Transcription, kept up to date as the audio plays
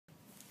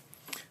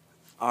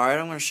Alright,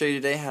 I'm going to show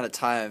you today how to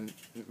tie a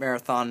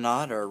marathon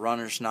knot or a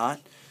runner's knot.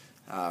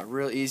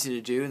 Real easy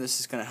to do, and this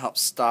is going to help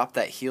stop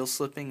that heel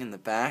slipping in the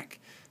back,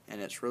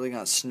 and it's really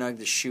going to snug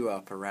the shoe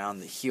up around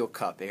the heel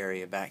cup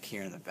area back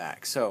here in the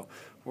back. So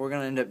what we're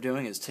going to end up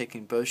doing is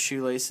taking both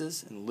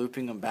shoelaces and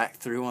looping them back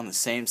through on the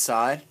same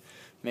side,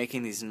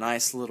 making these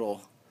nice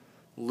little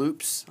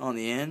loops on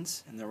the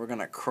ends, and then we're going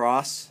to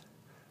cross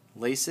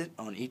lace it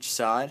on each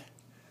side,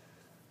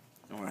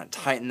 and we're going to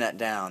tighten that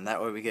down.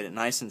 That way we get it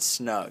nice and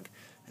snug.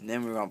 And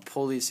then we're going to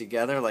pull these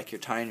together like you're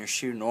tying your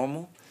shoe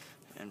normal,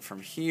 and from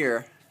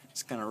here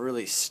it's going to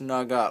really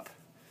snug up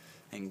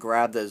and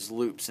grab those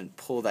loops and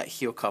pull that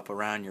heel cup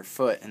around your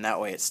foot, and that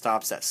way it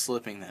stops that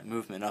slipping, that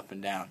movement up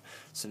and down.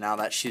 So now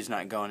that shoe's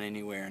not going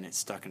anywhere and it's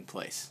stuck in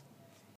place.